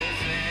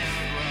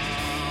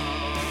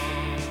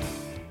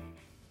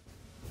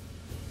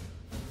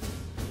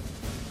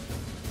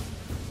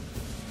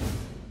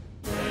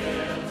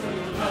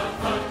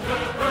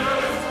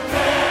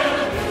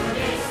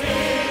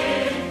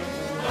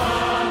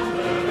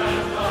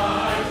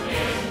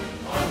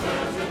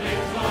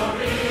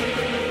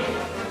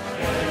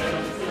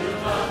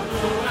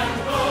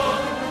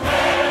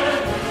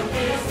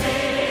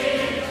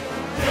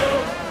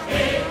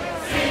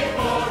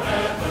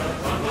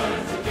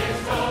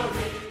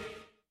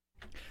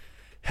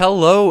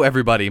Hello,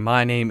 everybody.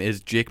 My name is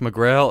Jake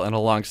McGrail, and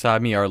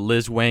alongside me are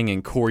Liz Wang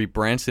and Corey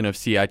Branson of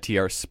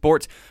CITR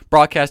Sports,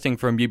 broadcasting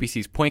from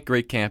UBC's Point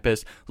Grey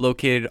campus,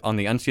 located on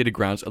the unceded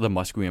grounds of the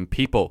Musqueam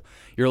people.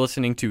 You're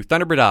listening to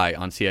Thunderbird Eye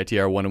on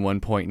CITR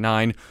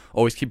 101.9.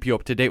 Always keep you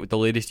up to date with the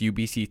latest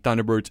UBC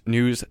Thunderbirds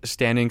news,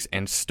 standings,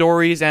 and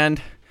stories,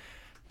 and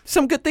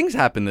some good things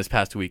happened this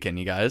past weekend,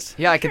 you guys.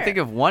 Yeah, I can think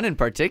of one in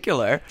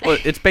particular. Well,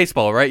 it's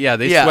baseball, right? Yeah,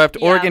 they swept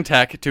Oregon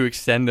Tech to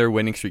extend their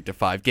winning streak to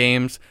 5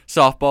 games.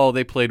 Softball,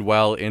 they played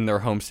well in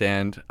their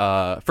homestand,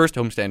 first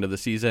homestand of the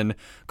season.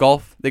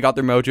 Golf, they got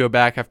their mojo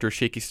back after a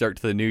shaky start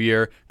to the new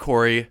year.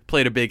 Corey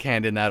played a big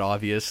hand in that,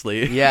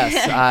 obviously.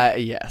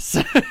 Yes.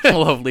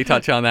 We'll hopefully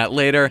touch on that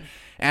later.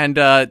 And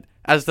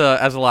as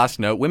a last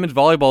note, women's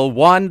volleyball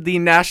won the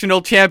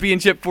national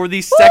championship for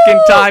the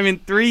second time in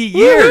 3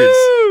 years.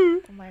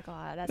 Oh my God.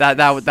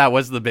 That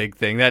was the big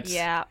thing.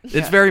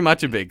 It's very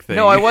much a big thing.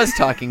 No, I was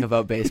talking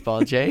about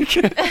baseball, Jake.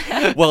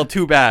 Well,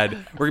 too bad.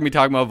 We're going to be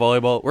talking about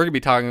volleyball. We're going to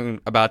be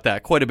talking about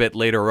that quite a bit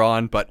later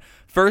on. But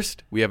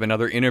first, we have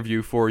another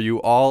interview for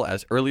you all,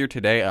 as earlier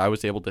today I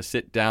was able to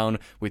sit down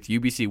with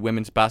UBC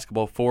women's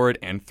basketball forward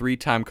and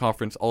 3-time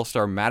conference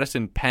All-Star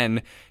Maddison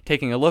Penn,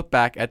 taking a look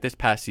back at this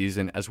past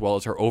season as well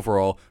as her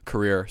overall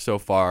career so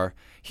far.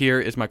 Here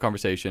is my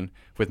conversation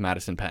with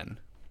Maddison Penn.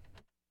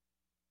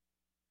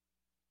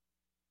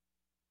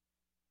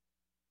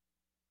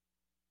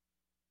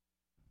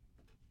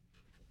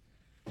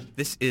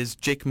 This is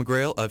Jake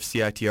McGrail of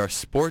CITR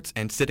Sports,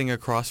 and sitting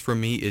across from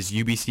me is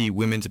UBC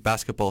women's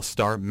basketball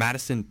star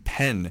Maddison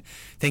Penn.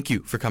 Thank you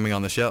for coming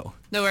on the show.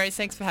 No worries.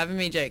 Thanks for having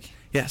me, Jake.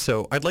 Yeah,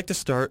 so I'd like to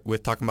start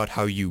with talking about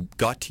how you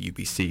got to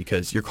UBC,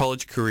 because your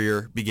college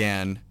career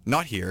began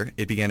not here.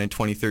 It began in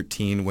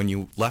 2013 when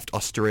you left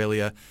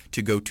Australia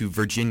to go to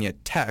Virginia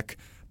Tech,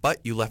 but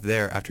you left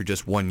there after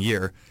just 1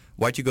 year.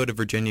 Why'd you go to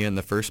Virginia in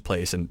the first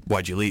place, and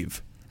why'd you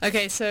leave?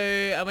 Okay, so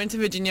I went to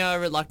Virginia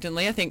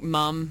reluctantly. I think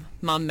Mum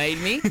made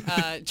me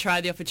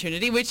try the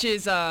opportunity, which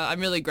is I'm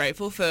really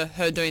grateful for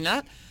her doing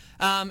that.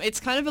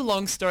 It's kind of a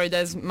long story.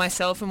 There's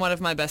myself and one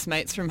of my best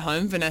mates from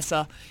home,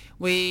 Vanessa.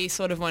 We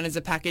sort of went as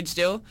a package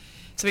deal.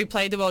 So we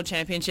played the World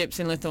Championships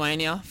in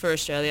Lithuania for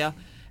Australia,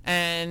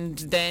 and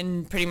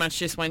then pretty much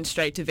just went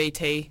straight to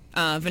VT.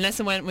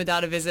 Vanessa went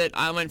without a visit.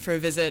 I went for a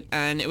visit,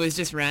 and it was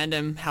just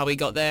random how we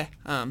got there.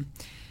 And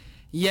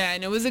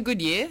it was a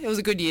good year. It was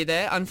a good year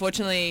there.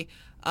 Unfortunately,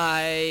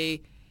 I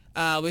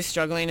was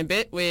struggling a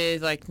bit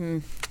with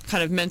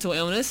kind of mental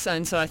illness,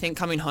 and so I think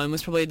coming home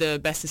was probably the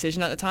best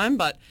decision at the time.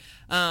 But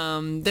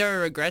there are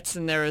regrets,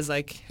 and there is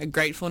a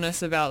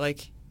gratefulness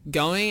about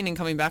going and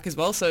coming back as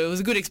well. So it was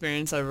a good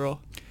experience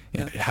overall.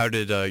 Yeah. How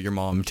did your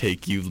mom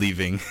take you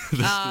leaving the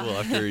school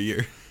after a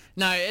year?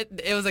 No,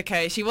 it was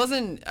okay. She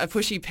wasn't a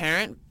pushy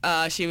parent.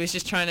 She was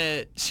just trying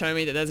to show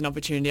me that there's an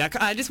opportunity.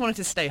 I just wanted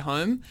to stay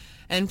home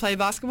and play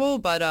basketball,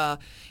 but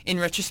in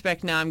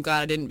retrospect now I'm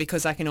glad I didn't,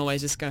 because I can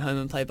always just go home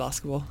and play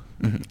basketball.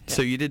 Mm-hmm. Yeah.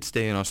 So you did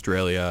stay in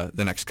Australia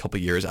the next couple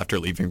of years after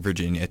leaving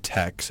Virginia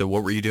Tech. So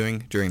what were you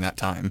doing during that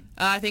time?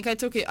 I think I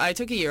took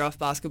a year off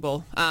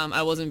basketball.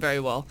 I wasn't very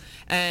well.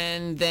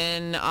 And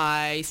then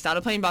I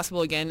started playing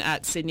basketball again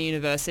at Sydney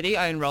University.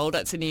 I enrolled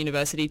at Sydney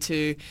University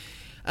to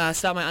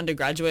start my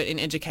undergraduate in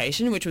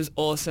education, which was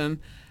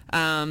awesome.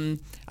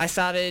 I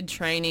started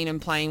training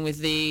and playing with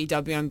the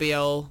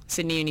WNBL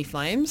Sydney Uni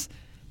Flames,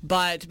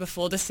 but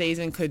before the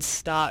season could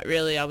start,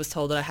 really, I was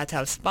told that I had to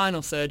have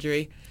spinal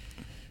surgery.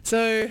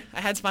 So I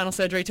had spinal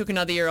surgery, took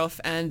another year off,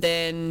 and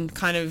then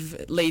kind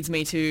of leads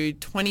me to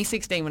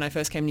 2016 when I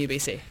first came to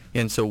UBC.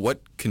 And so what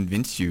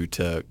convinced you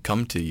to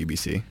come to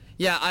UBC?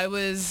 Yeah, I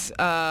was,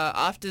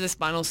 after the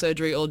spinal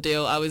surgery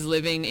ordeal, I was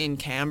living in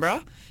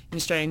Canberra, in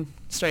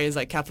Australia's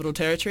capital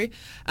territory,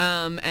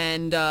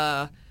 and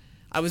I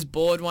was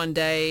bored one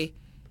day.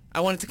 I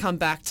wanted to come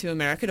back to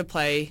America to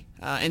play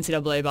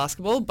NCAA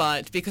basketball,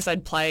 but because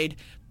I'd played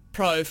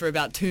pro for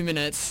about 2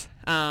 minutes,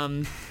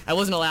 I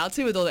wasn't allowed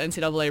to with all the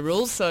NCAA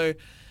rules, so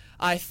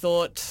I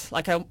thought,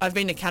 I've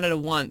been to Canada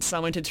once. I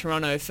went to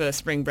Toronto for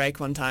spring break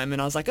one time, and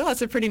I was like, oh,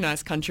 it's a pretty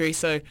nice country,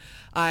 so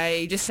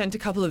I just sent a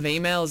couple of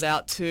emails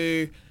out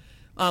to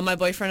my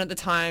boyfriend at the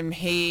time.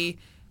 He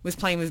was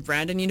playing with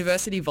Brandon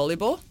University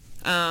volleyball,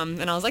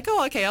 and I was like,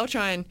 oh, okay, I'll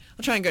try and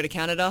go to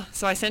Canada.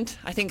 So I sent,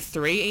 I think,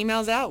 3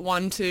 emails out,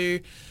 one to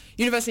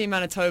University of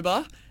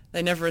Manitoba.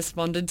 They never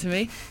responded to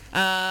me.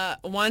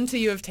 One to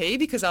U of T,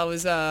 because I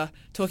was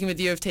talking with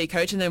the U of T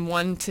coach, and then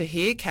one to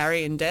here,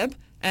 Carrie and Deb,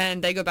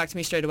 and they got back to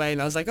me straight away,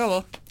 and I was like, oh,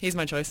 well, here's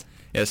my choice.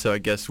 Yeah, so I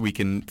guess we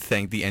can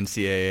thank the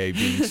NCAA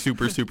being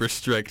super, super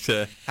strict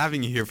to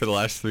having you here for the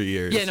last 3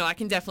 years. Yeah, no, I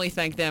can definitely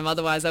thank them.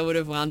 Otherwise, I would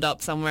have wound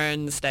up somewhere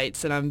in the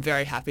States, and I'm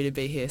very happy to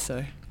be here,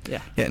 so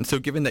yeah. Yeah, and so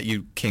given that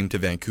you came to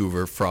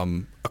Vancouver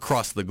from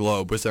across the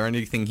globe, was there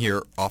anything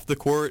here off the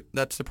court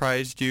that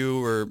surprised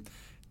you or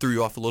threw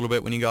you off a little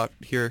bit when you got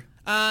here?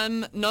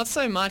 Not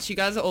so much. You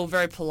guys are all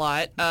very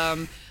polite.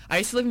 I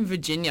used to live in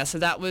Virginia, so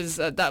that was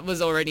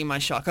already my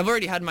shock. I've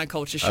already had my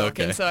culture shock,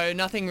 okay. And so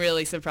nothing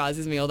really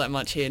surprises me all that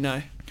much here,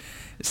 no.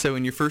 So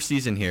in your first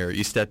season here,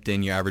 you stepped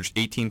in, you averaged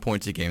 18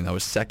 points a game. That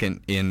was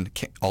second in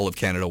all of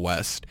Canada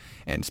West.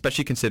 And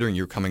especially considering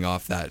you were coming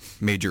off that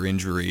major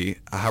injury,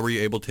 how were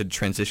you able to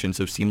transition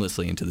so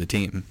seamlessly into the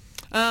team?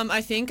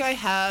 I think I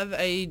have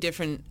a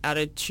different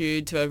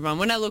attitude to everyone.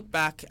 When I look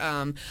back,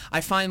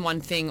 I find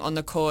one thing on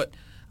the court,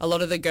 a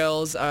lot of the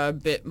girls are a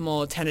bit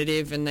more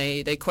tentative and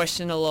they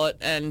question a lot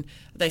and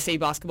they see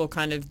basketball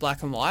kind of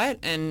black and white,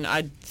 and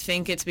I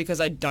think it's because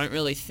I don't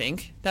really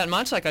think that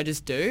much, like I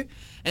just do.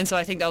 And so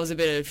I think that was a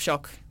bit of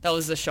shock. That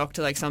was a shock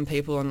to like some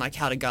people on like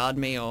how to guard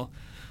me or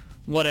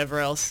whatever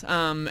else.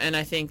 And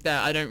I think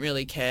that I don't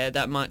really care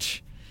that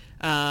much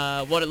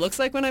what it looks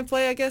like when I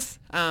play, I guess.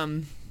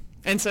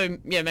 And so,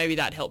 yeah, maybe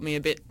that helped me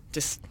a bit,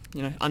 just,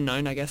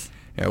 unknown, I guess.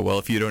 Yeah, well,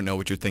 if you don't know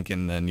what you're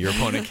thinking, then your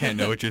opponent can't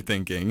know what you're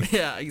thinking.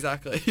 Yeah,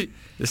 exactly.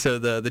 So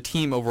the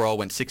team overall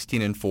went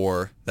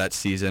 16-4 that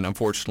season.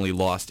 Unfortunately,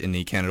 lost in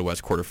the Canada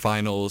West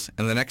quarterfinals.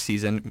 And the next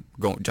season,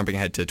 jumping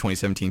ahead to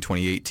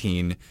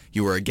 2017-2018,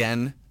 you were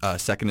again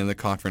second in the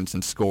conference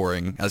in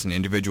scoring as an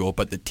individual,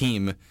 but the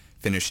team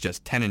finished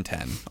just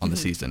 10-10 on the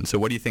season. So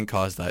what do you think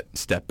caused that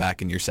step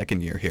back in your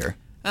second year here?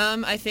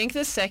 I think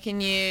the second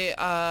year,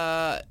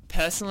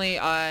 personally,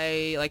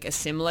 I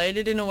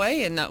assimilated in a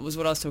way, and that was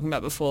what I was talking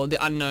about before.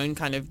 The unknown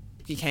kind of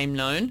became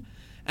known.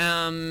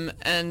 And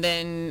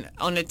then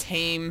on a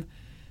team,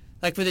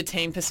 with a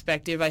team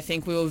perspective, I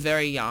think we were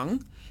very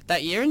young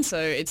that year, and so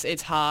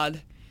it's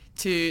hard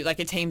to, a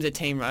team's a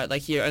team,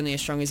 right? You're only as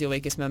strong as your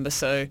weakest member,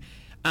 so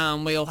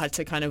we all had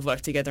to kind of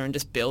work together and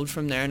just build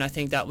from there, and I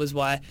think that was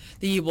why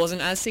the year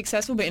wasn't as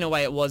successful, but in a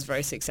way it was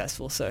very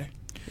successful, so...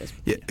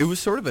 Yeah, it was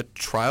sort of a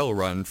trial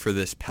run for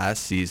this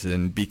past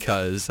season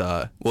because,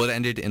 it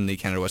ended in the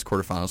Canada West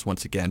quarterfinals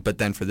once again, but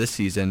then for this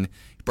season,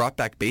 brought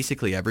back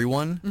basically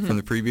everyone from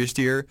the previous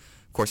year.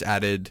 Of course,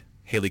 added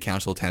Haley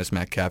Council, Tanis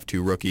Metcalf,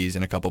 2 rookies,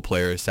 and a couple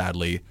players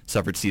sadly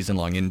suffered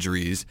season-long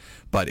injuries,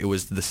 but it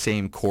was the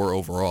same core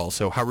overall.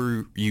 So how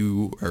were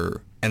you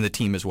and the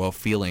team as well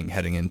feeling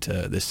heading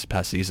into this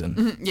past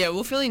season? Yeah,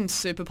 we're feeling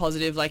super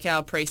positive.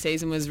 Our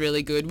preseason was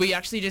really good. We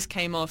actually just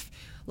came off...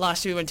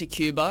 Last year we went to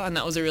Cuba, and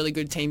that was a really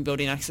good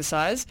team-building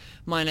exercise,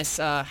 minus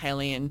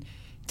Haley and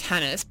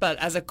Tanis. But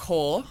as a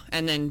core,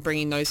 and then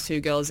bringing those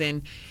 2 girls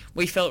in,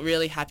 we felt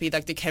really happy.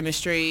 The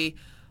chemistry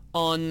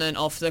on and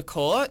off the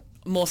court,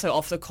 more so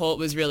off the court,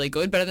 was really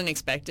good, better than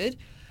expected.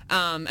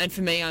 And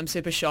for me, I'm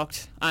super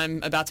shocked.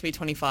 I'm about to be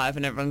 25,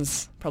 and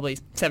everyone's probably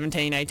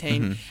 17,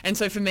 18. And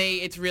so for me,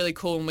 it's really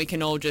cool, and we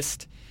can all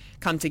just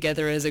come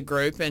together as a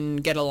group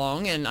and get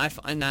along, and I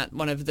find that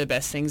one of the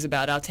best things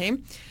about our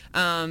team.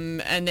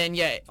 And then,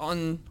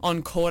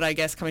 on court, I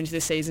guess, coming to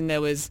the season,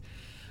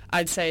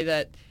 I'd say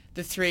that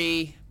the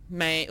 2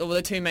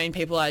 main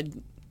people I'd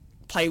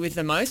play with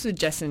the most were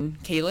Jess and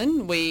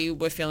Keelan. We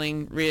were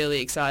feeling really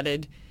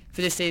excited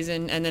for this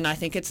season, and then I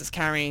think it's just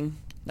carrying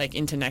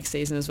into next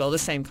season as well, the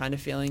same kind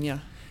of feeling, yeah.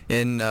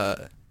 And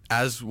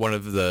as one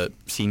of the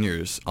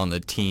seniors on the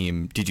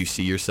team, did you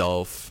see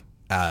yourself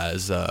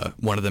as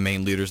one of the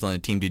main leaders on the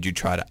team? Did you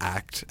try to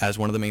act as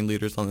one of the main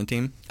leaders on the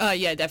team?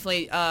 Yeah,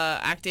 definitely.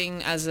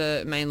 Acting as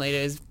a main leader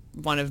is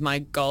one of my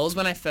goals.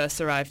 When I first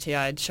arrived here,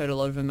 I showed a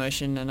lot of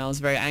emotion and I was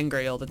very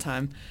angry all the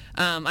time.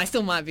 I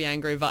still might be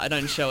angry, but I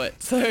don't show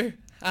it. So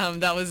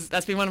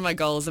that's been one of my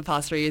goals the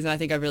past 3 years, and I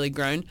think I've really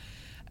grown.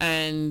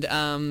 And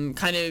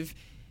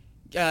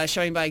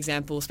showing by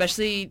example,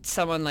 especially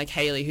someone like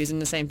Haley, who's in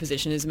the same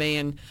position as me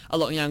and a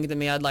lot younger than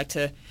me, I'd like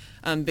to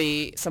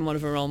be somewhat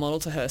of a role model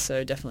to her,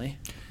 so definitely.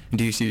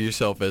 Do you see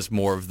yourself as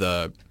more of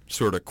the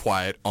sort of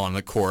quiet on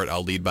the court,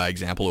 I'll lead by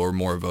example, or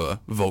more of a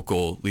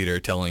vocal leader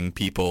telling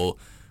people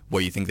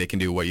what you think they can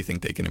do, what you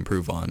think they can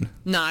improve on?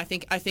 No, I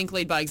think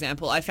lead by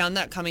example. I found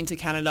that coming to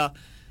Canada,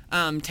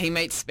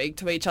 teammates speak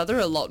to each other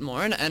a lot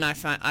more, and I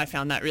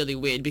found that really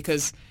weird,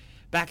 because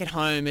back at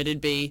home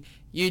it'd be,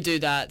 you do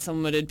that,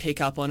 someone would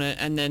pick up on it,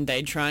 and then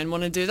they'd try and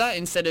want to do that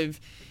instead of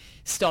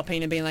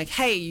stopping and being like,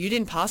 hey, you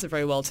didn't pass it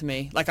very well to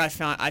me.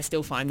 I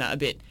still find that a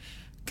bit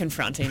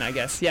confronting, I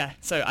guess. Yeah,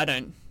 so I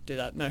don't do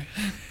that, no.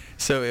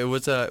 So it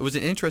was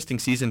an interesting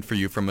season for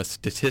you from a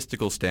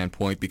statistical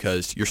standpoint,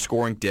 because your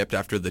scoring dipped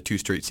after the 2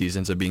 straight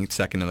seasons of being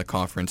second in the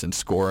conference and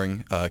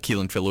scoring.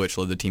 Keelan Filowich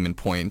led the team in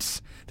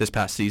points this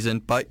past season,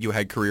 but you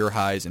had career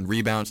highs in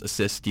rebounds,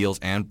 assists, steals,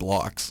 and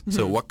blocks.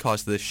 So what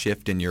caused this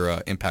shift in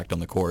your impact on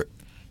the court?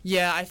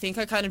 Yeah, I think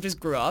I kind of just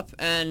grew up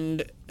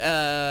and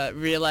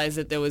realized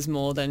that there was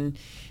more than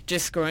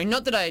just scoring.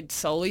 Not that I'd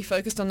solely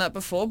focused on that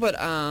before, but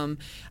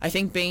I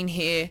think being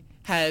here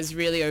has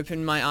really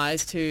opened my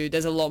eyes to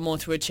there's a lot more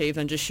to achieve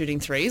than just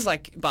shooting threes.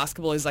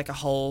 Basketball is a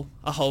whole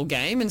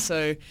game, and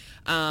so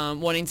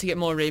wanting to get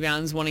more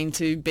rebounds, wanting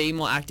to be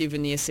more active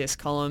in the assist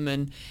column,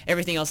 and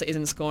everything else that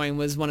isn't scoring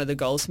was one of the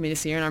goals for me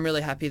this year, and I'm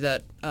really happy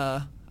that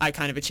I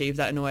kind of achieved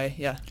that in a way,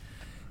 yeah.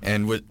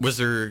 And was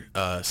there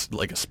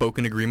like a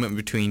spoken agreement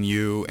between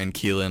you and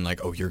Keelan,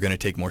 like, oh, you're going to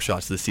take more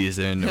shots this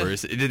season, or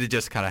did it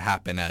just kind of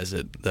happen as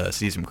the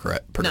season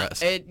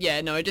progressed?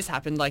 No, it just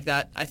happened like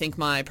that. I think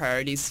my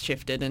priorities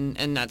shifted,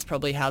 and that's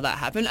probably how that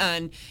happened.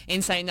 And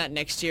in saying that,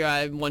 next year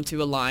I want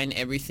to align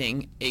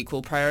everything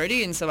equal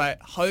priority, and so I'm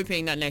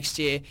hoping that next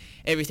year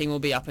everything will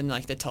be up in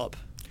like the top.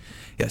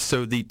 Yeah,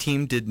 so the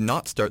team did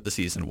not start the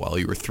season well.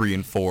 You were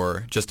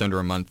 3-4, just under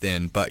a month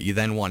in, but you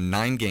then won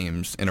 9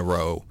 games in a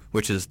row,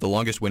 which is the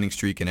longest winning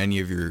streak in any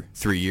of your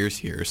 3 years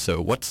here. So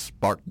what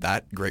sparked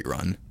that great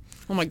run?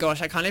 Oh my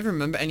gosh, I can't even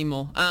remember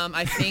anymore.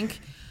 I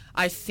think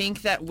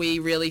that we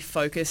really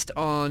focused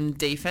on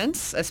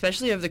defense,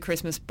 especially over the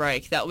Christmas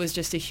break. That was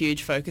just a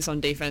huge focus on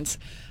defense.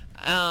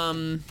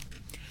 I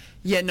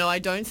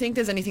don't think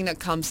there's anything that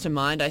comes to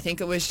mind. I think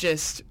it was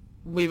just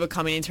we were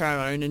coming into our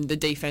own, and the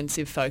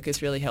defensive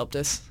focus really helped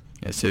us.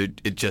 Yeah, so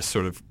it just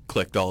sort of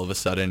clicked all of a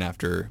sudden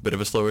after a bit of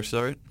a slower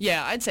start?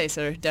 Yeah, I'd say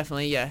so,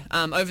 definitely, yeah.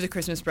 Over the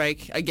Christmas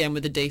break, again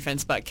with the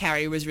defense, but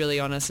Carrie was really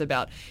on us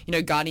about,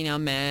 guarding our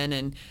man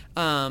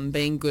and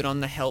being good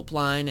on the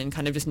helpline and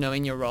kind of just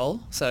knowing your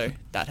role. So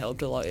that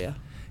helped a lot, yeah.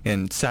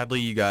 And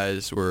sadly, you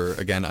guys were,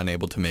 again,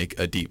 unable to make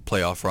a deep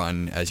playoff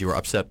run as you were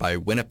upset by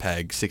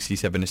Winnipeg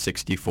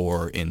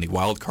 67-64 in the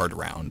wild card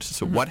round.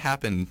 So what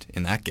happened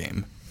in that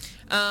game?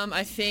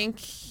 I think,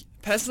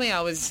 personally,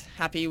 I was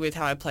happy with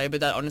how I played,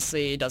 but that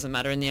honestly doesn't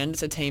matter in the end.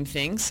 It's a team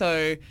thing.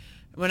 So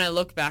when I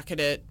look back at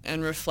it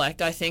and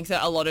reflect, I think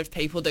that a lot of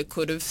people that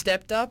could have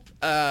stepped up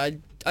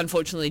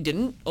unfortunately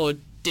didn't, or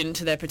didn't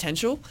to their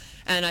potential.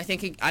 And I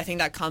think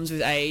that comes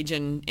with age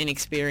and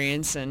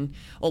inexperience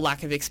or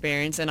lack of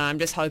experience. And I'm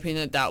just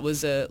hoping that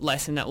was a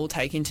lesson that we'll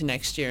take into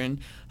next year and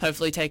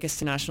hopefully take us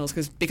to nationals,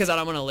 because I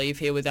don't want to leave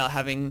here without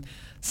having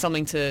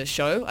something to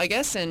show, I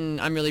guess. And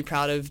I'm really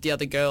proud of the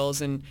other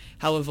girls and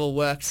how we've all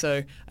worked.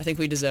 So I think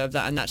we deserve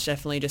that, and that's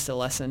definitely just a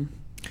lesson.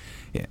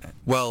 Yeah.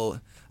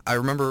 Well, I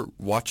remember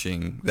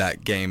watching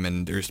that game,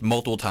 and there's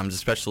multiple times,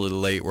 especially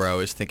late, where I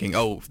was thinking,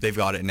 oh, they've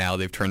got it now,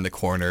 they've turned the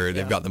corner,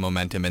 they've got the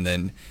momentum, and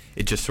then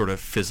it just sort of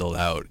fizzled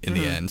out in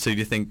the end. So do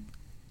you think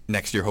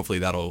next year, hopefully,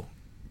 that'll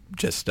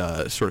just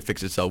sort of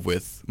fix itself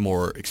with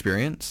more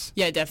experience?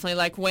 Yeah, definitely.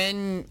 Like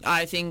when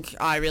I think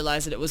I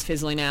realized that it was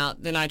fizzling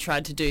out, then I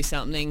tried to do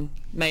something,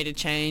 made a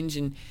change,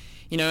 and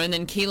and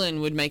then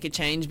Keelan would make a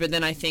change. But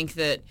then I think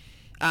that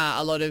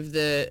a lot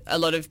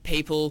of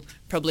people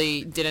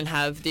probably didn't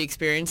have the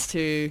experience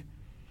to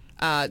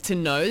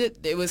know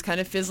that it was kind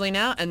of fizzling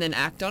out and then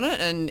act on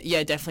it. And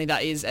yeah, definitely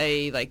that is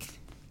a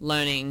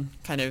learning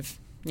kind of.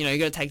 You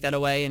got to take that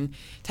away and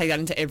take that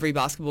into every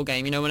basketball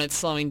game. When it's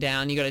slowing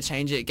down, you got to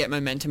change it, get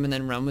momentum, and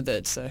then run with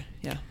it. So,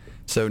 yeah.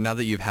 So now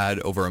that you've had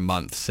over a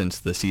month since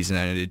the season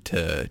ended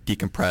to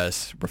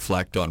decompress,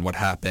 reflect on what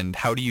happened,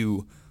 how do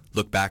you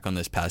look back on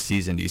this past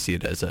season? Do you see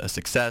it as a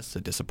success,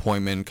 a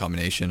disappointment,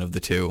 combination of the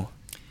two?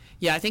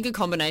 Yeah, I think a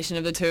combination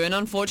of the two. And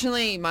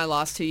unfortunately, my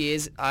last 2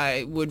 years,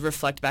 I would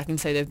reflect back and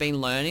say they've been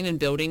learning and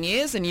building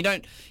years. And you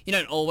don't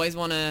always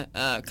want to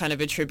kind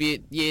of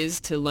attribute years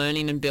to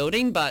learning and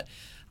building, but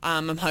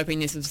I'm hoping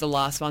this is the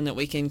last one that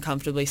we can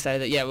comfortably say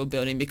that, yeah, we're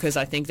building, because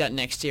I think that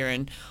next year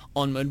and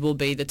onward we'll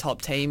be the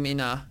top team in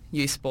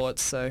USPORTS.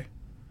 So,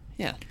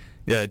 yeah.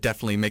 Yeah,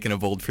 definitely making a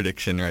bold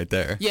prediction right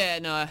there. Yeah,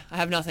 no, I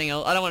have nothing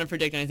else. I don't want to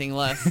predict anything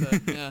less. So,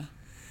 yeah.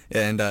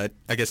 And I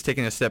guess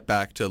taking a step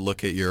back to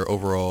look at your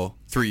overall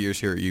 3 years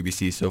here at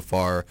UBC so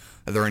far,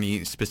 are there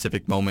any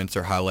specific moments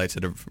or highlights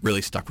that have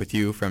really stuck with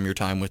you from your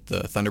time with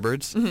the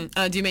Thunderbirds?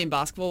 Do you mean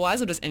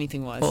basketball-wise or just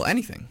anything-wise? Well,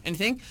 anything.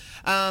 Anything?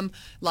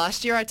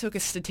 Last year I took a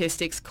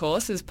statistics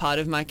course as part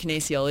of my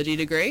kinesiology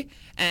degree,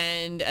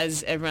 and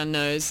as everyone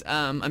knows,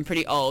 I'm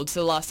pretty old.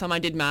 So the last time I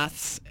did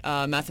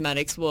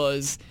mathematics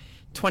was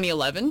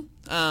 2011.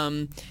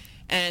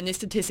 And this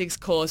statistics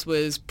course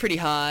was pretty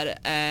hard,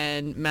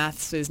 and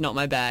maths is not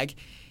my bag.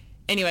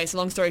 Anyway, so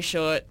long story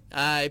short,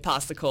 I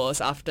passed the course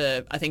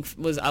after I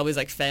was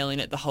like failing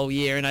it the whole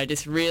year, and I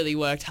just really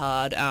worked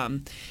hard.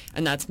 And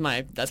that's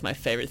my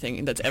favorite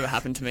thing that's ever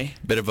happened to me.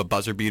 Bit of a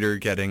buzzer beater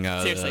getting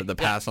the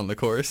pass on the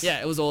course.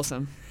 Yeah, it was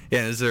awesome.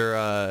 Yeah, is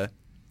there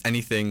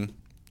anything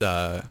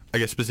I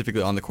guess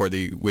specifically on the court that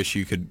you wish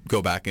you could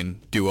go back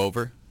and do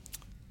over?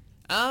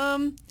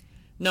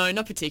 No,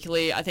 not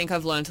particularly. I think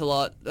I've learned a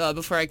lot.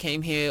 Before I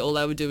came here, all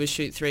I would do was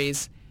shoot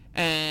threes.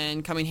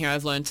 And coming here,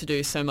 I've learned to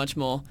do so much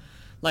more,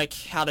 like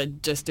how to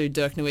just do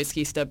Dirk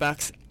Nowitzki step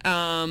backs.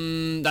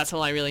 That's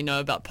all I really know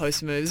about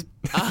post moves.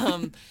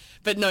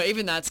 But no,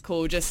 even that's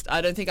cool. Just I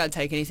don't think I'd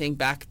take anything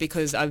back,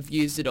 because I've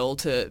used it all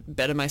to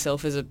better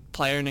myself as a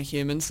player and a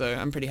human. So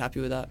I'm pretty happy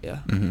with that, yeah.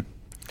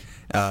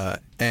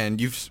 Mm-hmm. And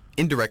you've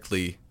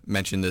indirectly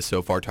mentioned this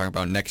so far, talking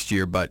about next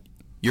year, but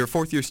you're a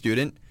fourth-year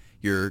student.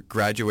 You're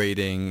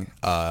graduating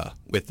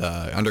with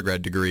an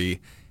undergrad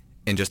degree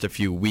in just a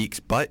few weeks,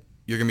 but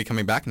you're going to be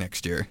coming back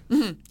next year.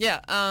 Mm-hmm.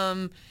 Yeah.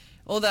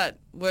 All that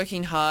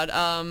working hard.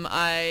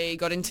 I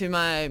got into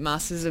my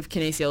Masters of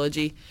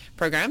Kinesiology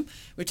program,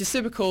 which is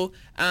super cool,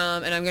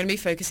 and I'm going to be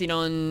focusing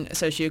on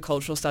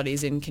sociocultural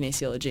studies in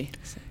kinesiology.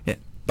 So. Yeah,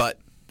 but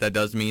that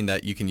does mean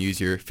that you can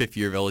use your 5th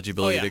year of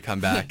eligibility Oh, yeah. to come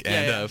back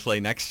and play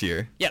next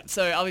year. Yep,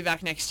 so I'll be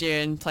back next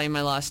year and playing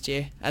my last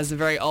year as a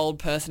very old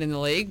person in the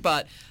league,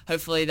 but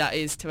hopefully that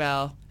is to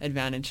our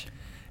advantage.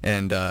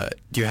 And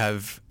do you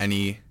have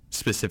any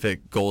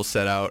specific goals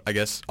set out? I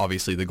guess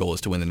obviously the goal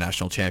is to win the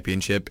national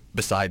championship.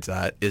 Besides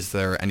that, is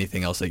there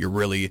anything else that you're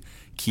really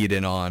keyed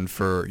in on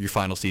for your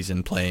final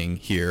season playing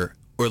here,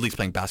 or at least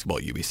playing basketball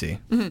at UBC?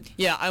 Mm-hmm.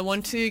 Yeah, I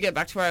want to get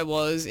back to where I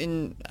was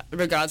in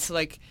regards to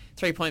like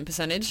 3-point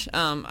percentage.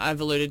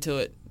 I've alluded to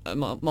it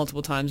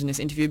multiple times in this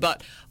interview,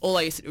 but all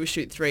I used to do was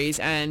shoot threes,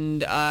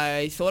 and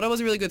I thought I was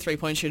a really good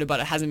 3-point shooter,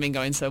 but it hasn't been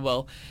going so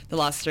well the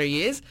last 3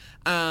 years.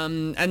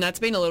 And that's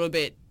been a little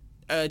bit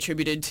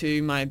attributed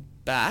to my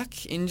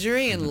back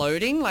injury and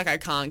loading. Like I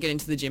can't get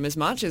into the gym as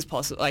much as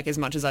possible, like as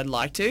much as I'd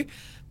like to.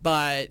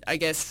 But I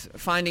guess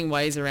finding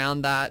ways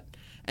around that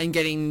and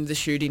getting the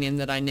shooting in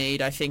that I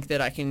need, I think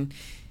that I can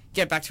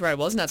get back to where I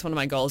was, and that's one of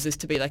my goals, is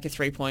to be like a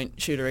 3-point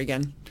shooter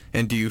again.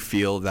 And do you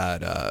feel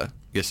that I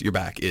guess your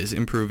back is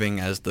improving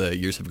as the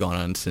years have gone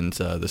on since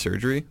the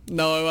surgery?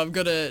 No, I'm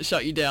gonna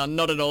shut you down.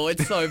 Not at all.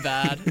 It's so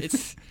bad.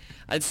 It's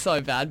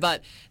so bad.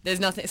 But there's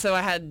nothing. So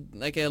I had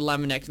like a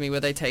laminectomy where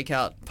they take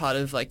out part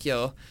of like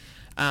your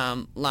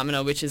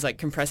lamina, which is like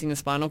compressing the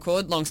spinal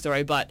cord. Long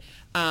story, but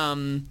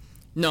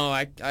no,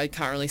 I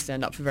can't really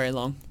stand up for very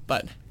long.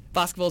 But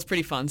basketball's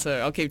pretty fun, so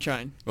I'll keep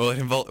trying. Well, it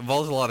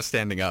involves a lot of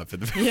standing up at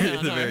the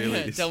very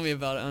least. Tell me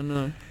about it. I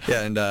know.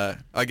 Yeah, and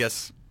I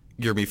guess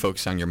you're going to be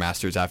focused on your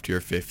master's after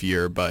your 5th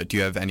year, but do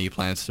you have any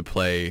plans to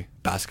play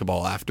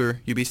basketball after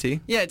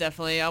UBC? Yeah,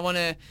 definitely. I want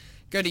to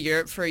go to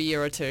Europe for a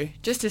year or two,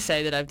 just to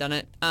say that I've done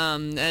it.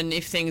 And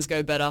if things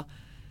go better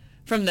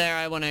from there,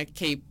 I want to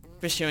keep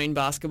pursuing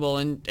basketball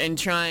and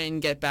try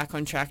and get back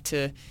on track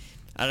to,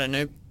 I don't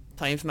know,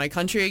 playing for my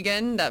country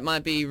again. That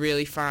might be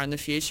really far in the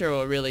future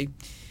or really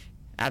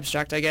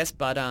abstract, I guess,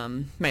 but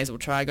may as well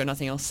try. I got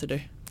nothing else to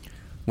do.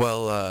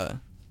 Well,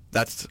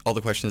 that's all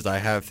the questions I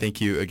have.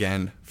 Thank you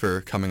again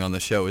for coming on the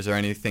show. Is there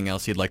anything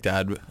else you'd like to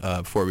add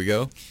before we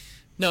go?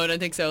 No, I don't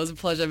think so. It was a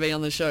pleasure being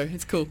on the show.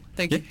 It's cool.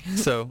 Thank you.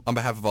 So on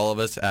behalf of all of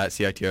us at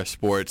CITR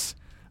Sports,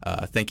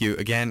 thank you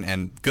again,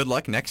 and good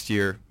luck next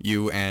year,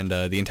 you and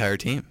the entire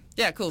team.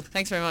 Yeah, cool.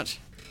 Thanks very much.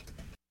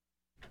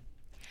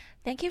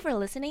 Thank you for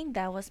listening.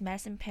 That was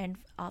Maddison Penn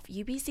of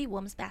UBC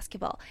Women's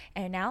Basketball.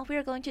 And now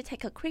we're going to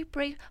take a quick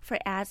break for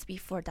ads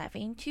before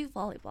diving into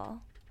volleyball.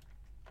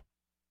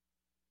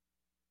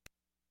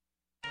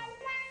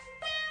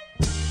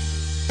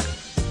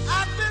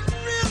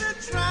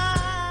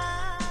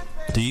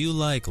 Do you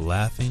like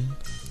laughing,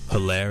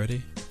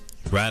 hilarity,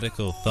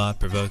 radical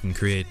thought-provoking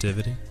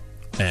creativity,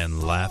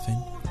 and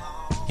laughing?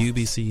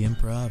 UBC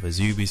Improv is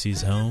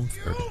UBC's home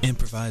for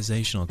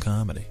improvisational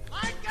comedy,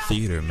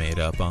 theater made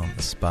up on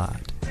the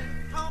spot.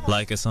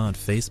 Like us on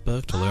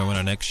Facebook to learn when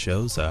our next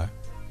shows are.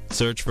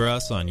 Search for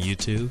us on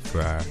YouTube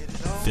for our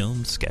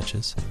filmed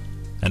sketches.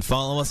 And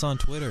follow us on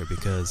Twitter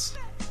because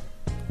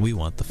we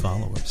want the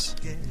followers.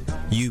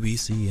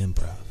 UBC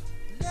Improv.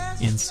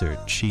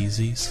 Insert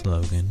cheesy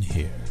slogan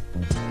here.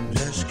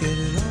 Let's get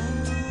it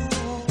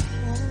on.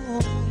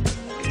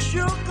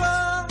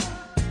 Sugar,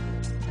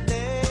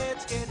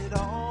 let's get it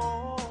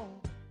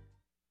on.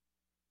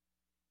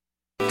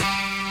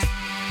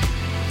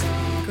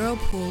 Girl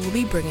Pool will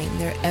be bringing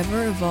their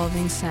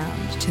ever-evolving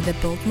sound to the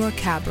Biltmore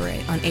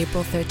Cabaret on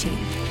April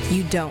 13th.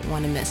 You don't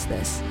want to miss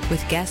this.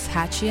 With guests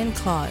Hatchie and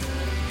Claude.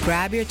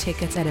 Grab your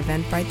tickets at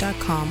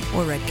eventbrite.com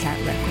or Red Cat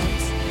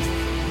Records.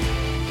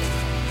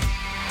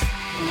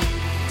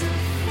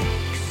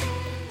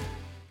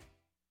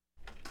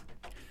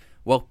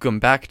 Welcome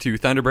back to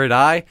Thunderbird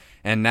Eye,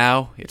 and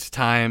now it's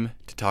time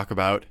to talk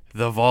about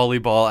the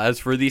volleyball. As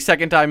for the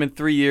second time in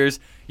 3 years,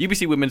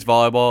 UBC Women's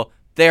Volleyball,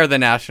 they are the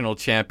national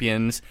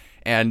champions,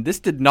 and this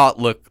did not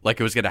look like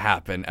it was going to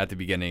happen at the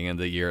beginning of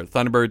the year.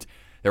 Thunderbirds,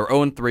 they were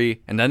 0-3,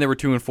 and then they were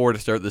 2-4 to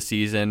start the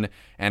season,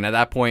 and at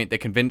that point, they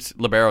convinced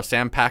libero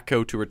Sam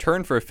Patko to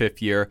return for a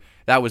 5th year.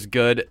 That was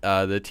good.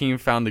 The team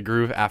found the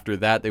groove after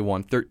that. They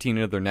won 13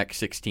 of their next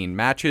 16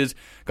 matches,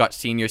 got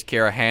seniors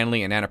Kara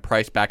Hanley and Anna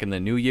Price back in the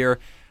new year.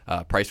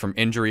 Price from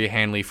injury,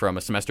 Hanley from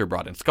a semester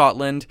abroad in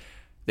Scotland.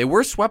 They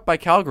were swept by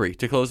Calgary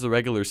to close the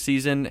regular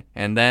season,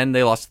 and then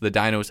they lost to the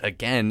Dinos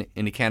again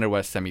in the Canada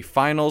West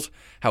semifinals.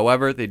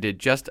 However, they did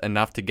just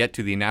enough to get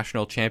to the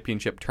national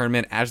championship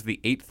tournament as the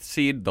 8th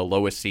seed, the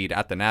lowest seed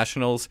at the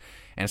Nationals,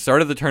 and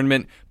started the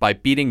tournament by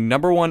beating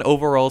number 1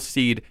 overall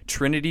seed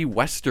Trinity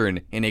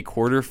Western in a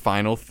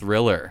quarterfinal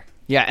thriller.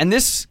 Yeah, and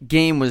this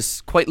game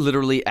was quite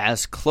literally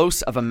as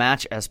close of a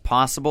match as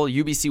possible.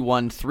 UBC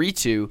won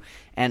 3-2,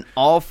 and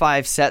all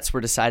 5 sets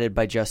were decided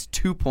by just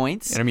 2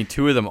 points. And I mean,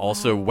 2 of them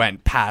also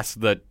went past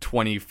the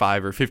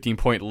 25 or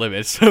 15-point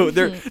limit, so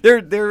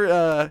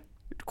they're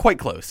quite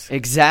close.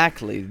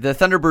 Exactly. The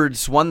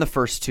Thunderbirds won the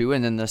first 2,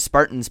 and then the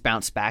Spartans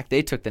bounced back.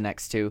 They took the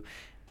next 2,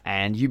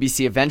 and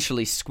UBC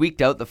eventually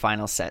squeaked out the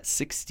final set,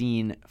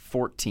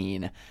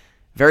 16-14.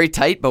 Very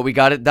tight, but we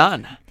got it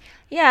done.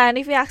 Yeah, and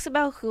if you ask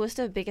about who was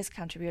the biggest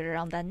contributor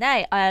on that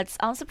night, it's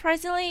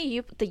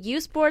unsurprisingly the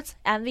USPORTS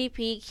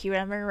MVP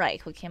Kieran Van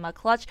Rijk, who came out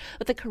clutch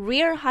with a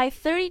career-high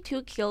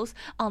 32 kills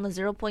on the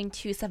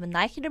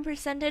 0.279 hitting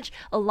percentage,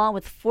 along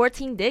with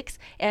 14 digs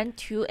and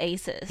 2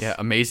 aces. Yeah,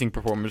 amazing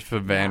performance for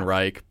Van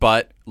Rijk,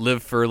 but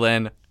Liv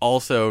Furlan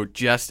also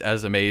just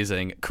as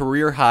amazing.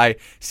 Career-high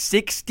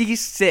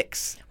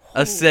 66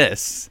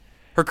 assists.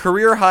 Her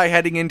career high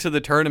heading into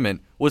the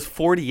tournament was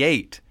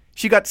 48.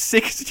 She got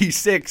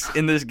 66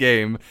 in this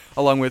game,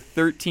 along with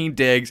 13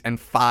 digs and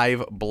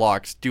 5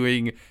 blocks,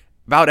 doing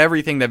about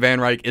everything that Van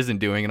Rijk isn't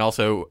doing, and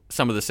also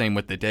some of the same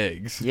with the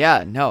digs.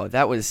 Yeah, no,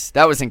 that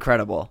was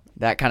incredible,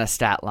 that kind of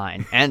stat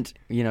line. And,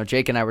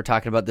 Jake and I were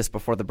talking about this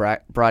before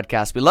the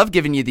broadcast. We love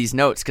giving you these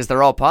notes because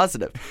they're all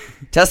positive.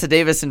 Tessa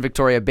Davis and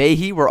Victoria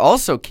Behe were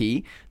also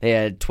key. They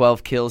had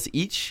 12 kills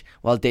each,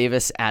 while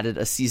Davis added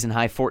a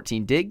season-high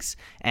 14 digs.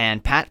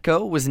 And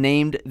Patko was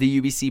named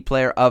the UBC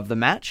Player of the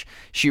Match.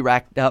 She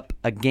racked up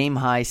a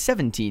game-high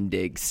 17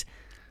 digs.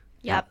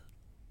 Yep.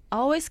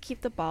 Always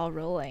keep the ball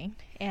rolling.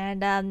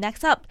 And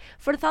next up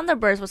for the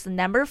Thunderbirds was the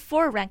number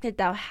 4 ranked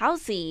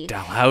Dalhousie.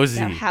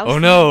 Dalhousie. Oh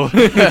no!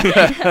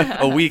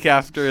 A week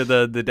after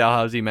the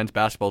Dalhousie men's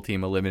basketball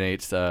team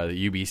eliminates the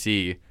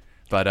UBC.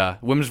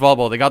 But women's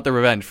volleyball, they got their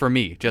revenge for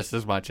me just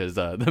as much as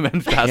the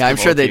men's basketball Yeah, I'm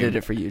sure they team. did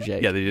it for you,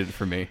 Jake. Yeah, they did it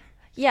for me.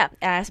 Yeah,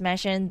 as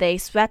mentioned, they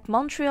swept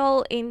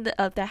Montreal in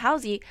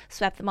Dalhousie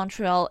swept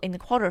Montreal in the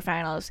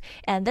quarterfinals,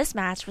 and this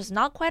match was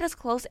not quite as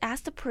close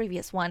as the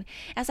previous one,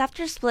 as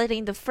after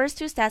splitting the first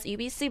 2 sets,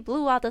 UBC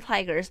blew out the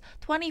Tigers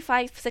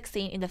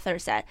 25-16 in the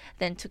third set,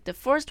 then took the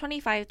fourth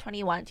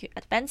 25-21 to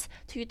advance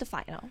to the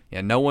final.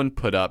 Yeah, no one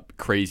put up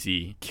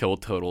crazy kill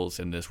totals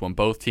in this one.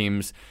 Both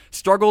teams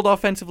struggled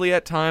offensively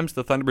at times.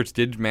 The Thunderbirds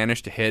did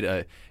manage to hit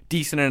a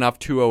decent enough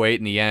 208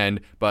 in the end,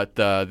 but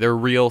their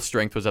real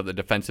strength was at the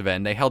defensive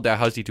end. They held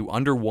Dalhousie to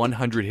under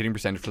 100 hitting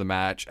percentage for the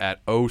match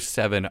at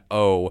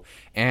 0.70,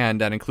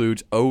 and that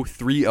includes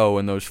 0.30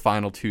 in those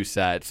final 2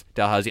 sets.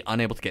 Dalhousie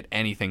unable to get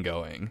anything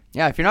going.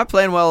 Yeah, if you're not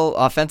playing well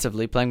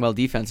offensively, playing well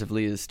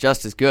defensively is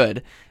just as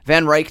good.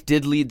 Van Rijk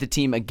did lead the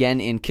team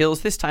again in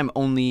kills, this time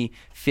only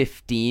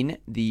 15.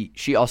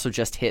 She also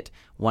just hit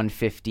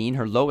 115,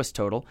 her lowest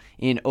total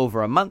in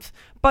over a month.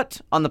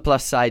 But on the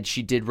plus side,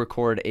 she did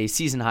record a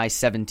season-high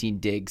 17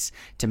 digs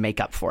to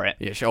make up for it.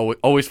 Yeah, she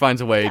always finds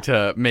a way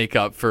to make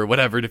up for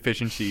whatever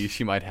deficiency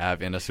she might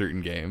have in a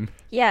certain game.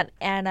 Yeah,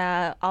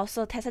 and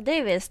also Tessa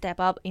Davis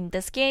stepped up in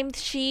this game.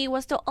 She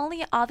was the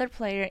only other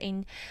player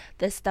in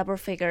this double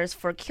figures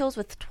for kills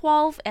with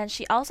 12, and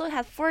she also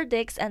had 4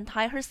 digs and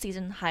tied her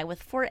season high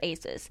with 4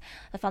 aces.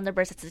 The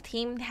Thunderbirds as a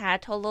team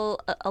had total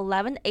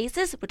 11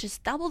 aces, which is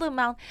double the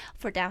amount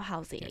for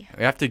Dalhousie.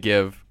 We have to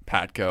give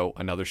Patko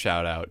another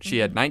shout out. She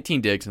had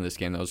 19 digs in this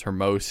game. That was her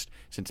most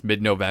since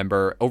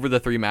mid-November. Over the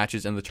 3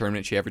 matches in the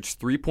tournament, she averaged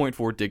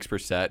 3.4 digs per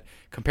set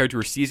compared to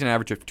her season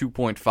average of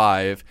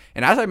 2.5.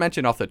 And as I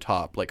mentioned off the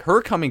top, like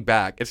her coming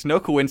back, it's no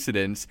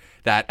coincidence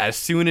that as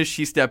soon as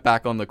she stepped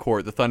back on the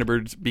court, the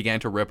Thunderbirds began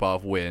to rip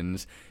off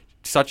wins.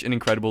 Such an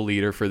incredible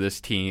leader for this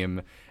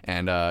team,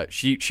 and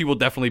she will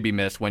definitely be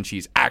missed when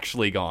she's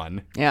actually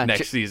gone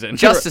next season.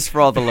 Justice for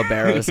all the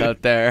liberos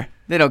out there.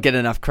 They don't get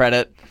enough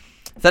credit.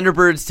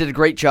 Thunderbirds did a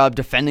great job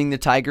defending the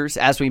Tigers,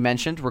 as we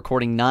mentioned,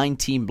 recording 9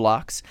 team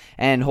blocks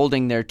and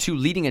holding their 2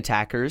 leading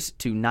attackers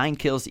to 9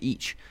 kills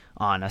each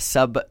on a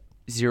sub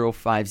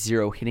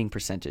 0.50 hitting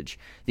percentage.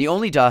 The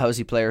only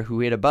Dalhousie player who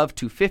hit above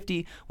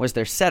 250 was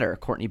their setter,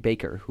 Courtney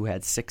Baker, who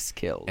had 6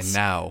 kills. And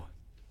now,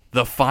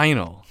 the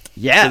final.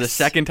 Yes. For the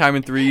second time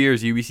in 3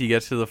 years, UBC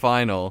gets to the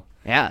final.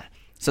 Yeah.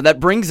 So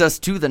that brings us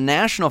to the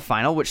national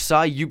final, which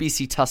saw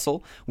UBC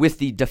tussle with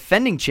the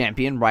defending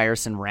champion,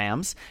 Ryerson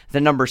Rams,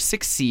 the number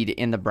 6 seed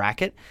in the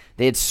bracket.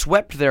 They had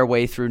swept their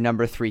way through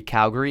number 3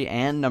 Calgary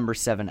and number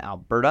 7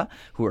 Alberta,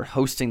 who were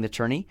hosting the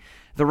tourney.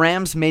 The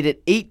Rams made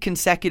it 8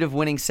 consecutive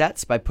winning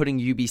sets by putting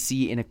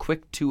UBC in a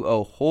quick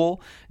 2-0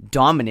 hole,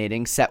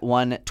 dominating set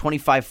 1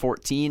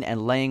 25-14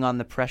 and laying on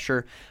the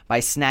pressure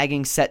by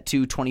snagging set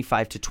 2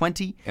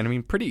 25-20. And I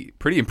mean, pretty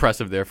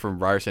impressive there from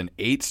Ryerson.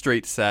 8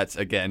 straight sets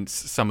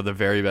against some of the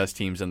very best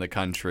teams in the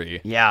country.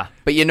 Yeah,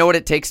 but you know what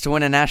it takes to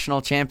win a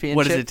national championship?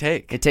 What does it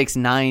take? It takes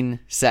 9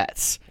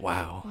 sets.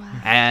 Wow.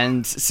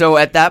 And so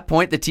at that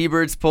point, the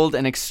T-Birds pulled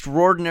an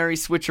extraordinary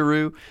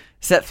switcheroo.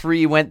 Set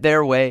 3 went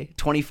their way,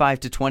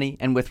 25-20,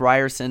 and with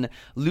Ryerson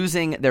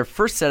losing their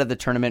first set of the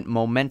tournament,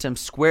 momentum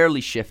squarely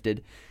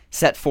shifted.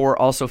 Set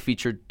 4 also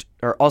finished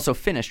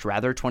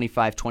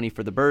 25-20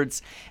 for the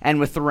Birds, and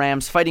with the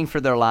Rams fighting for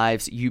their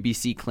lives,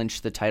 UBC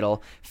clinched the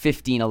title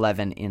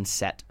 15-11 in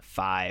set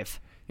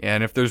 5.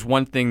 And if there's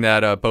one thing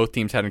that both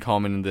teams had in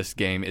common in this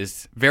game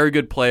is very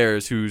good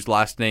players whose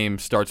last name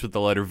starts with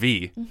the letter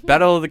V.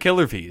 Battle of the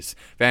Killer Vs.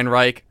 Van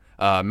Rijk,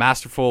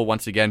 masterful,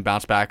 once again,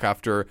 bounced back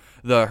after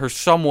her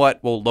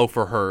somewhat, low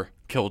for her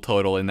kill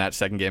total in that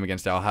second game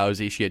against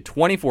Dalhousie. She had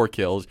 24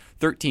 kills,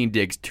 13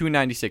 digs,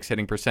 296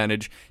 hitting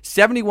percentage,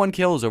 71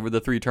 kills over the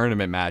 3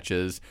 tournament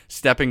matches,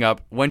 stepping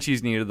up when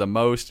she's needed the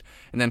most.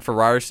 And then for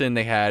Ryerson,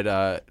 they had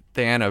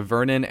Diana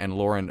Vernon and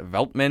Lauren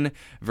Veltman.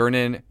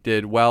 Vernon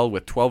did well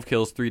with 12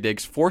 kills, 3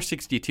 digs,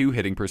 462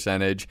 hitting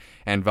percentage,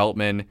 and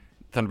Veltman,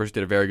 Thunderbirds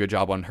did a very good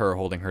job on her,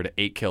 holding her to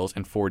 8 kills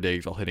and 4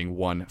 digs while hitting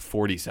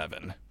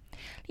 147.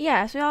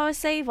 Yeah, as we always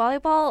say,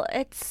 volleyball,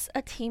 it's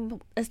a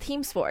team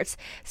sports.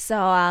 So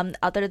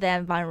other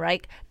than Van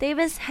Rijk,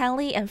 Davis,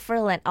 Hanley, and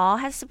Furlan all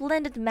had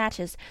splendid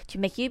matches to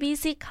make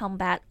UBC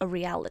combat a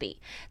reality.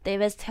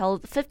 Davis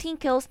held 15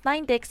 kills,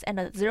 9 digs, and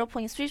a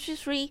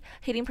 0.333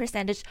 hitting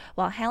percentage,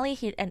 while Hanley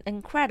hit an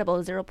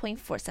incredible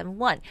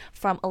 0.471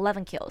 from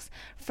 11 kills.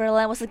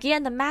 Furlan was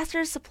again the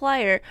master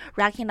supplier,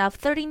 racking up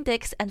 13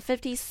 digs and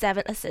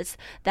 57 assists.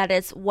 That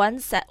is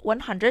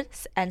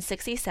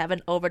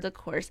 167 over the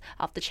course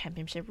of the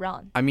championship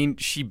run. I mean,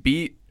 she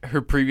beat her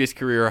previous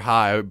career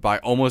high by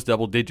almost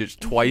double digits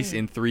twice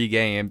in 3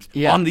 games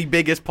on the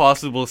biggest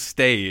possible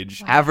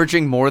stage.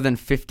 Averaging more than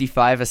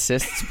 55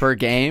 assists per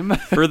game.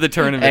 For the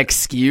tournament.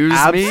 Excuse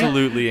me?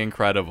 Absolutely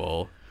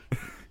incredible.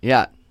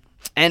 Yeah.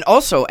 And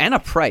also, Anna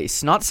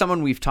Price, not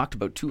someone we've talked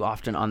about too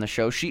often on the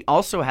show. She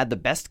also had the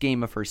best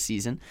game of her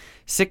season.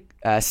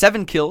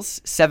 7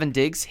 kills, 7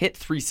 digs, hit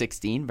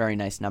 316. Very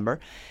nice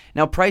number.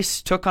 Now,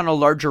 Price took on a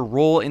larger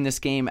role in this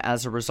game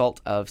as a result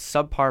of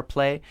subpar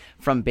play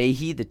from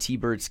Behe, the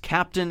T-Birds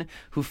captain,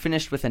 who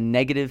finished with a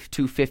negative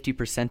 250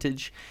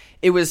 percentage.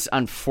 It was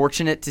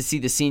unfortunate to see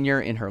the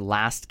senior in her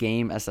last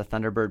game as the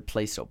Thunderbird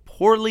play so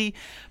poorly,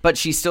 but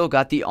she still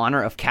got the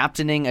honor of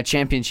captaining a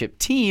championship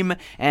team,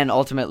 and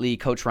ultimately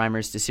Coach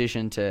Reimer's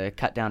decision to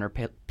cut down her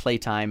play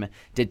time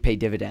did pay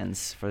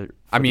dividends for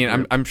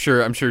I'm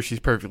sure she's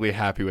perfectly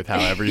happy with how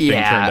everything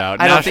turned out.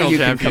 I don't think you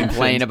can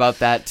complain about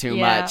that too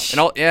much.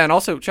 And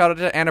also shout out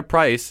to Anna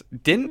Price.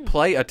 Didn't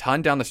play a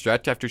ton down the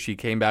stretch after she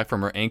came back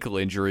from her ankle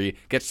injury.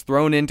 Gets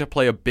thrown in to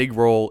play a big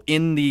role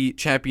in the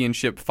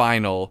championship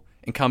final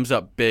and comes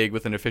up big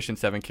with an efficient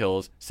 7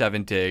 kills,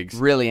 7 digs.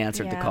 Really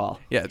answered the call.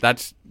 Yeah,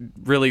 that's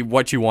really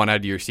what you want out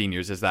of your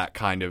seniors, is that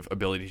kind of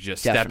ability to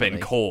just step in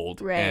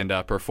cold and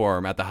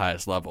perform at the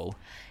highest level.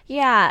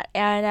 Yeah,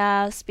 and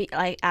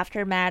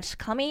after match,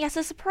 coming as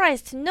a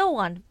surprise to no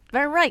one,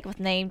 Van Rijk was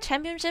named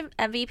championship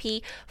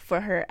MVP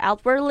for her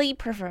outwardly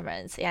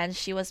performance, and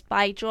she was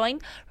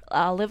joined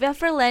Olivia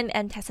Furlan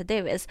and Tessa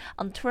Davis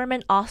on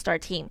tournament all-star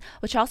team,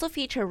 which also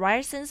featured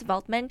Ryerson's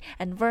Veltman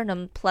and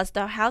Vernon, plus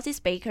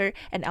Dalhousie's Baker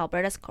and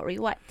Alberta's Corey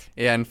White.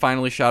 Yeah, and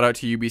finally, shout out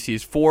to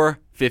UBC's 4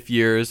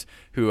 fifth-years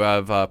who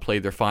have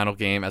played their final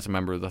game as a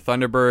member of the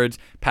Thunderbirds: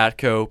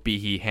 Patco,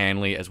 Behe,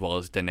 Hanley, as well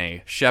as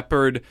Danae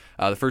Shepard.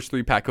 The first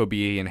 3, Patco,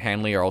 Behe, and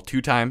Hanley, are all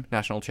 2-time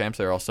national champs.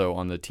 They're also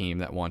on the team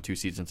that won 2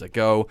 seasons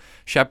ago.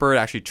 Shepard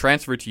actually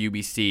transferred to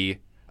UBC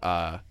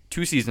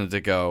 2 seasons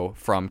ago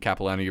from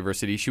Capilano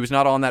University. She was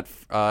not on that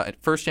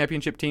first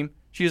championship team.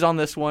 She's on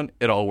this one.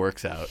 It all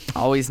works out.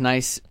 Always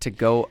nice to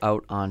go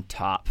out on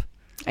top.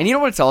 And you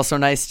know what's also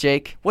nice,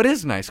 Jake? What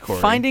is nice,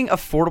 Corey? Finding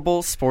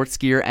affordable sports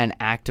gear and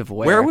active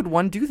wear. Where would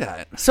one do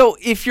that? So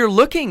if you're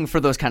looking for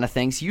those kind of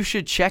things, you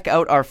should check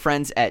out our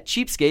friends at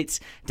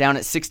Cheapskates down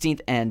at 16th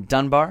and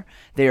Dunbar.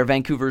 They are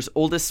Vancouver's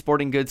oldest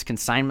sporting goods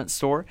consignment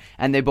store,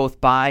 and they both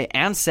buy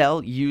and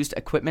sell used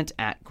equipment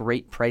at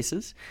great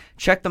prices.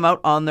 Check them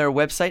out on their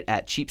website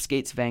at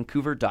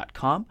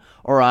cheapskatesvancouver.com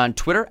or on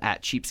Twitter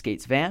at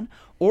cheapskatesvan,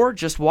 or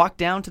just walk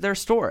down to their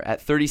store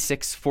at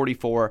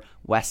 3644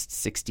 West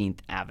 16th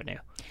Avenue.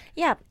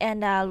 Yeah,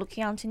 and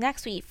looking on to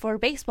next week, for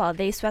baseball,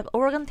 they swept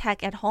Oregon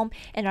Tech at home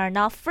and are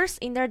now first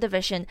in their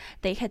division.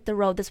 They hit the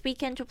road this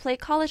weekend to play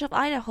College of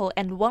Idaho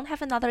and won't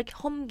have another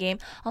home game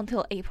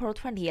until April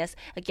 20th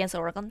against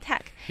Oregon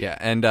Tech. Yeah,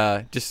 and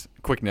just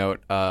quick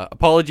note,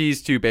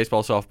 apologies to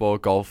baseball, softball,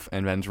 golf,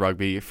 and men's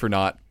rugby for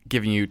not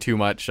giving you too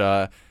much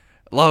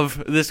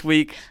love this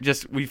week.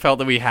 Just we felt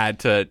that we had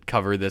to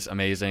cover this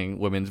amazing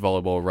women's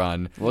volleyball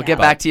run. We'll get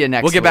back to you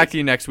next week. We'll get back to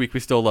you next week. We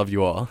still love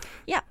you all.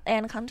 Yeah,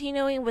 and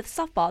continuing with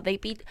softball, they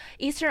beat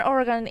Eastern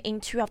Oregon in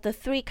 2 of the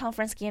 3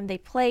 conference games they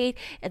played,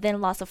 and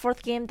then lost a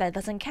 4th game that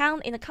doesn't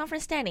count in the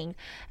conference standing.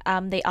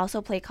 They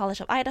also play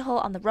College of Idaho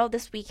on the road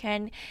this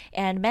weekend,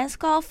 and men's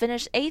golf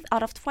finished 8th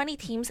out of 20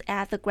 teams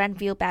at the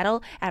Grandview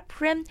Battle at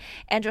Prim.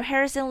 Andrew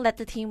Harrison led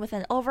the team with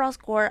an overall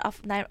score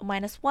of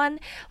 -1,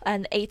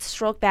 an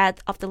 8-stroke bat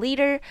of the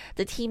leader.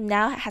 The team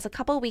now has a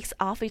couple of weeks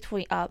off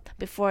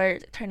before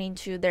turning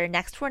to their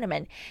next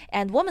tournament.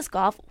 And women's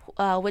golf,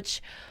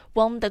 which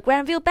won the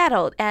Grandview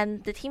Battle,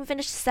 and the team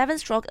finished 7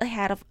 strokes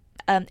ahead of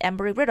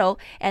Embry Riddle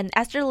and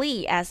Esther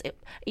Lee, as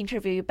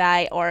interviewed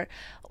by our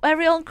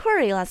very own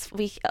Corey last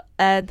week,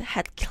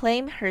 had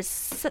claimed her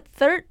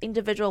 3rd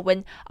individual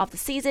win of the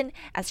season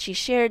as she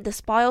shared the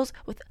spoils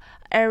with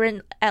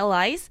Erin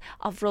Elias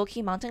of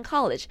Rocky Mountain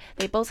College.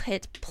 They both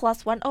hit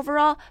 +1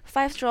 overall,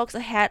 5 strokes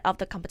ahead of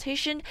the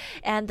competition,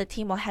 and the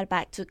team will head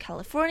back to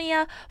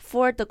California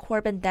for the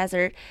Corbin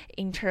Desert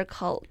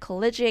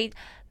Intercollegiate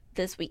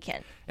this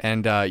weekend.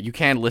 And you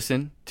can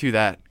listen to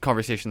that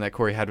conversation that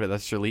Corey had with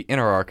Esther Lee in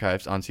our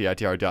archives on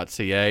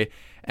CITR.ca.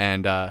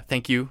 And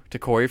thank you to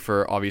Corey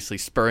for obviously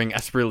spurring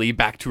Esper Lee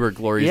back to her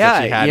glories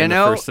that she had in the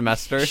first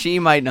semester. She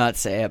might not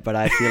say it, but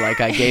I feel like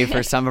I gave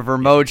her some of her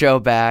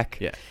mojo back.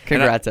 Yeah.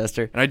 Congrats,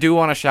 Esther. And I do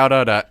want to shout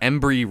out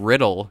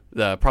Embry-Riddle,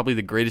 probably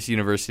the greatest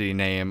university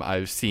name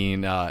I've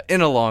seen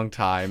in a long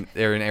time.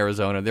 They're in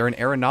Arizona. They're in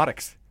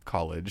aeronautics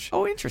college.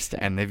 Oh, interesting.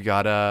 And they've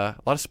got a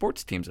lot of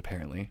sports teams,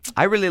 apparently.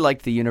 I really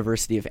liked the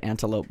University of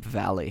Antelope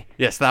Valley.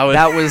 Yes, that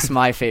was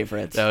my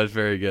favorite. That was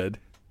very good.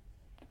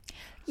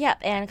 Yep,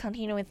 and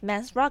continuing with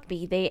men's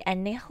rugby, they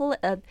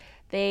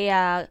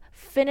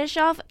finish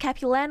off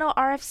Capilano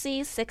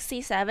RFC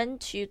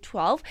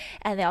 67-12,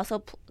 and they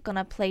also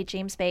gonna play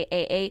James Bay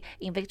AA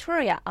in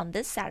Victoria on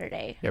this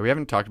Saturday. Yeah, we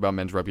haven't talked about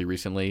men's rugby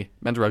recently.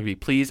 Men's rugby,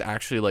 please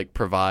actually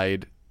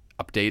provide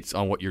updates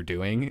on what you're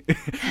doing.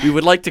 We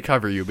would like to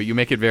cover you, but you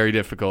make it very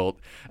difficult.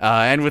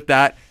 And with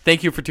that,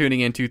 thank you for tuning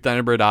in to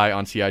Thunderbird Eye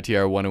on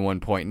CITR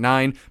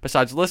 101.9.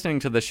 Besides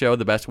listening to the show,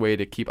 the best way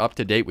to keep up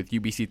to date with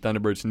UBC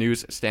Thunderbird's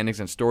news, standings,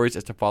 and stories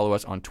is to follow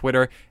us on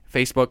Twitter,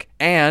 Facebook,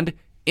 and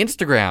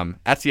Instagram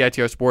at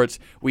CITR Sports.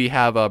 We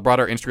have brought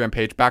our Instagram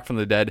page back from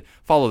the dead.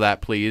 Follow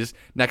that, please.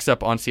 Next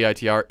up on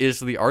CITR is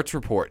the Arts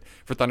Report.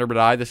 For Thunderbird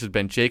Eye, this has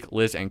been Jake,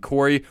 Liz, and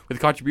Corey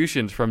with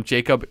contributions from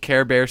Jacob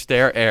Care Bear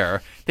Stare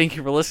Air. Thank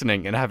you for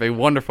listening and have a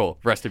wonderful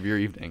rest of your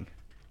evening.